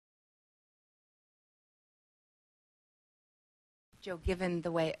Joe, given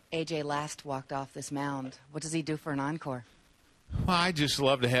the way A.J. last walked off this mound, what does he do for an encore? Well, I just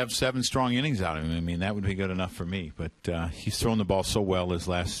love to have 7 strong innings out of him. I mean, that would be good enough for me. But he's thrown the ball so well his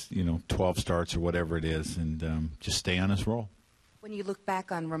last, 12 starts or whatever it is, and just stay on his roll. When you look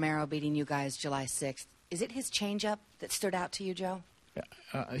back on Romero beating you guys July 6th, is it his changeup that stood out to you, Joe?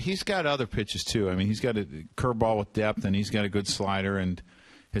 He's got other pitches, too. I mean, he's got a curveball with depth, and he's got a good slider, and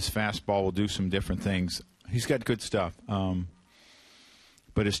his fastball will do some different things. He's got good stuff.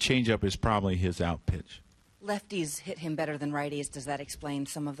 But his changeup is probably his out pitch. Lefties hit him better than righties. Does that explain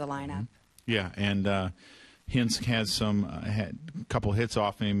some of the lineup? Yeah, and Hintz has had a couple hits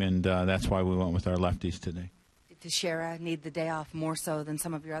off him, and that's why we went with our lefties today. Did Teixeira need the day off more so than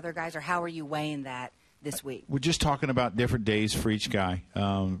some of your other guys, or how are you weighing that this week? We're just talking about different days for each guy.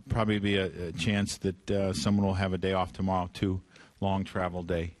 Probably be a chance that someone will have a day off tomorrow, too. Long travel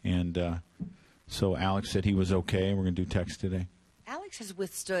day. And so Alex said he was okay, and we're going to do text today. Alex has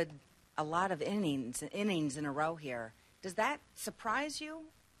withstood a lot of innings in a row here. Does that surprise you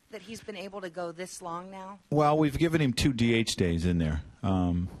that he's been able to go this long now? Well, we've given him 2 DH days in there.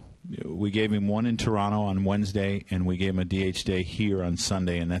 We gave him one in Toronto on Wednesday, and we gave him a DH day here on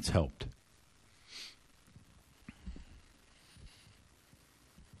Sunday, and that's helped.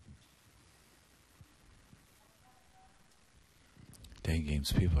 Day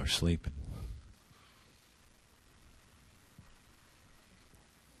games, people are sleeping.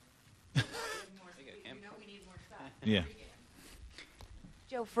 Yeah.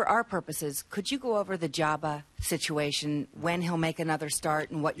 Joe, for our purposes, could you go over the Joba situation, when he'll make another start,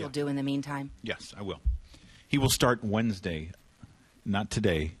 and what you'll do in the meantime? Yes, I will. He will start Wednesday, not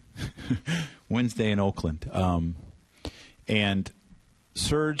today, Wednesday in Oakland. And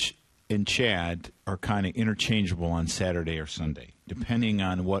Serge and Chad are kind of interchangeable on Saturday or Sunday. Depending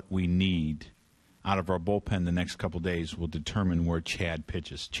on what we need out of our bullpen the next couple days will determine where Chad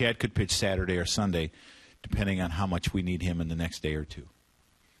pitches. Chad could pitch Saturday or Sunday, depending on how much we need him in the next day or two.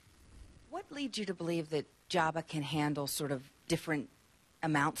 What leads you to believe that Joba can handle sort of different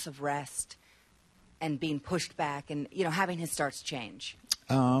amounts of rest and being pushed back and, having his starts change?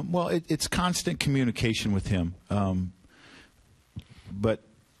 Well, it's constant communication with him. But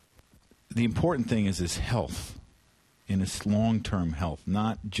the important thing is his health and his long-term health,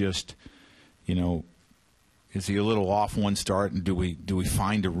 not just, is he a little off one start, and do we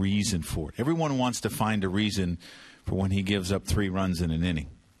find a reason for it? Everyone wants to find a reason for when he gives up 3 runs in an inning.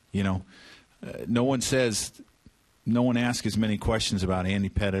 No one asks as many questions about Andy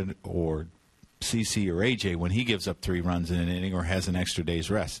Pettit or CC or AJ when he gives up 3 runs in an inning or has an extra day's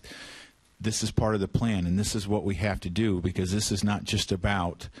rest. This is part of the plan, and this is what we have to do, because this is not just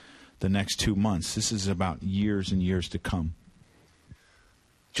about the next 2 months. This is about years and years to come.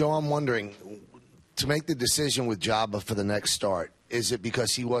 Joe, I'm wondering, to make the decision with Joba for the next start, is it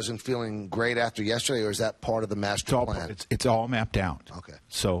because he wasn't feeling great after yesterday, or is that part of the master plan? It's all mapped out. Okay.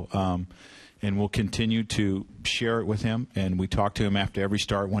 So, and we'll continue to share it with him, and we talk to him after every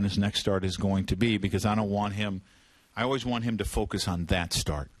start when his next start is going to be, because I always want him to focus on that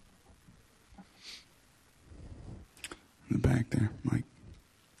start. In the back there, Mike.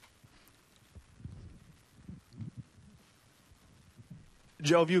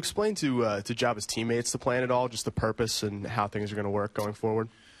 Joe, have you explained to Joba's teammates the plan at all, just the purpose and how things are going to work going forward?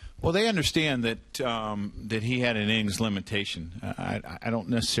 Well, they understand that that he had an innings limitation. I don't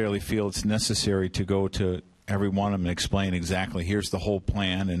necessarily feel it's necessary to go to every one of them and explain exactly, here's the whole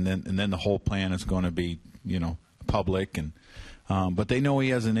plan, and then the whole plan is going to be, public. But they know he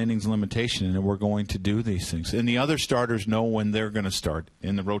has an innings limitation, and we're going to do these things. And the other starters know when they're going to start,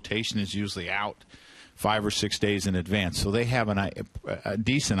 and the rotation is usually out 5 or 6 days in advance. So they have a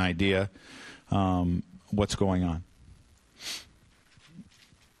decent idea what's going on.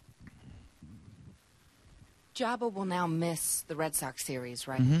 Joba will now miss the Red Sox series,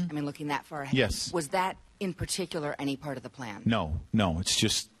 right? Mm-hmm. I mean, looking that far ahead. Yes. Was that, in particular, any part of the plan? No. It's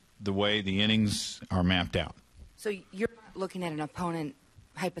just the way the innings are mapped out. So you're looking at an opponent,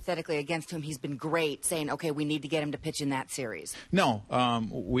 hypothetically, against whom he's been great, saying, okay, we need to get him to pitch in that series. No.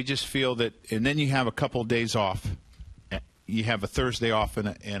 We just feel that, and then you have a couple of days off. You have a Thursday off and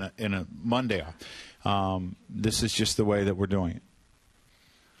a Monday off. This is just the way that we're doing it.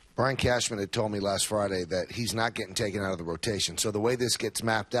 Brian Cashman had told me last Friday that he's not getting taken out of the rotation. So the way this gets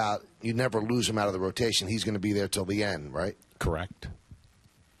mapped out, you never lose him out of the rotation. He's going to be there till the end, right? Correct.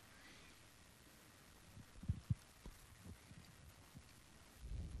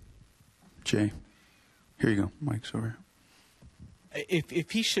 Jay, here you go. Mike's over here.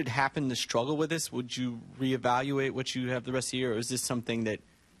 If he should happen to struggle with this, would you reevaluate what you have the rest of the year, or is this something that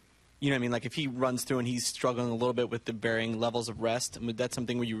You know what I mean? Like if he runs through and he's struggling a little bit with the varying levels of rest, I mean, that's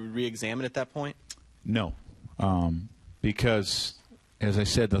something where you would re-examine at that point? No, because, as I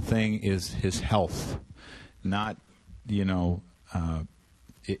said, the thing is his health, not, if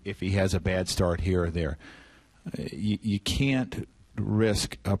he has a bad start here or there. You can't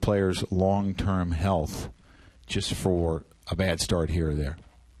risk a player's long-term health just for a bad start here or there.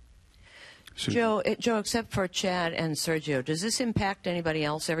 Joe, except for Chad and Sergio, does this impact anybody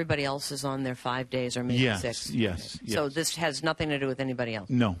else? Everybody else is on their 5 days or maybe 6? Yes. So this has nothing to do with anybody else?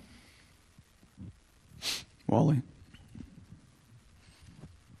 No. Wally?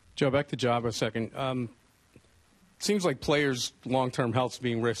 Joe, back to Joba a second. Seems like players' long-term health's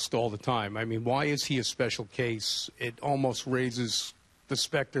being risked all the time. I mean, why is he a special case? It almost raises the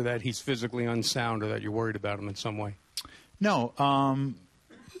specter that he's physically unsound or that you're worried about him in some way. No.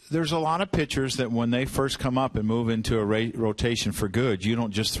 There's a lot of pitchers that when they first come up and move into a rotation for good, you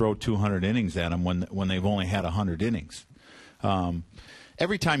don't just throw 200 innings at them when they've only had 100 innings.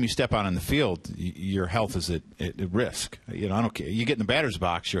 Every time you step out on the field, your health is at risk. I don't care. You get in the batter's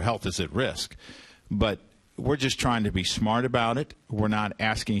box, your health is at risk. But we're just trying to be smart about it. We're not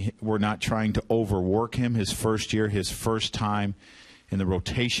trying to overwork him his first year, his first time in the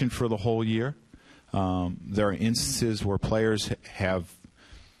rotation for the whole year. There are instances where players have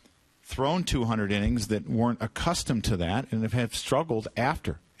thrown 200 innings that weren't accustomed to that and have struggled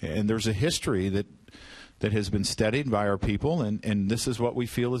after. And there's a history that has been studied by our people, and this is what we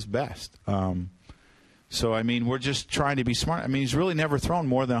feel is best. So, I mean, we're just trying to be smart. I mean, he's really never thrown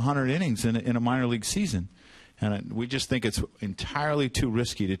more than 100 innings in a minor league season. And we just think it's entirely too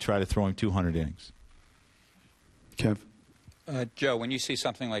risky to try to throw him 200 innings. Kev? Joe, when you see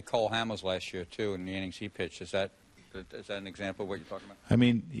something like Cole Hamels last year, too, in the innings he pitched, is that an example of what you're talking about? I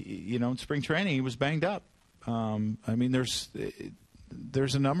mean, in spring training, he was banged up. I mean, there's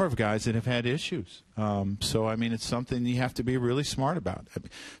a number of guys that have had issues. So, I mean, it's something you have to be really smart about.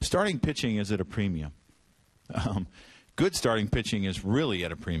 Starting pitching is at a premium. Good starting pitching is really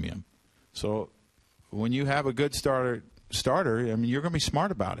at a premium. So when you have a good starter, I mean, you're going to be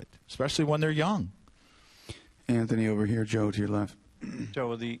smart about it, especially when they're young. Anthony over here, Joe to your left. Joe,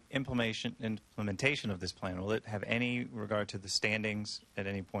 will the implementation of this plan, will it have any regard to the standings at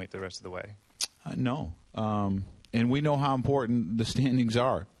any point the rest of the way? No. And we know how important the standings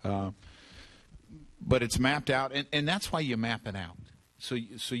are. But it's mapped out, and that's why you map it out. So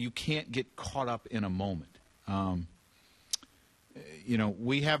you can't get caught up in a moment.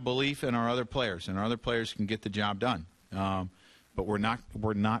 We have belief in our other players, and our other players can get the job done. But we're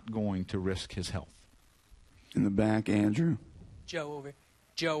not going to risk his health. In the back, Andrew. Joe,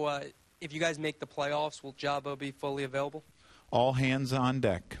 if you guys make the playoffs, will Joba be fully available? All hands on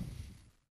deck.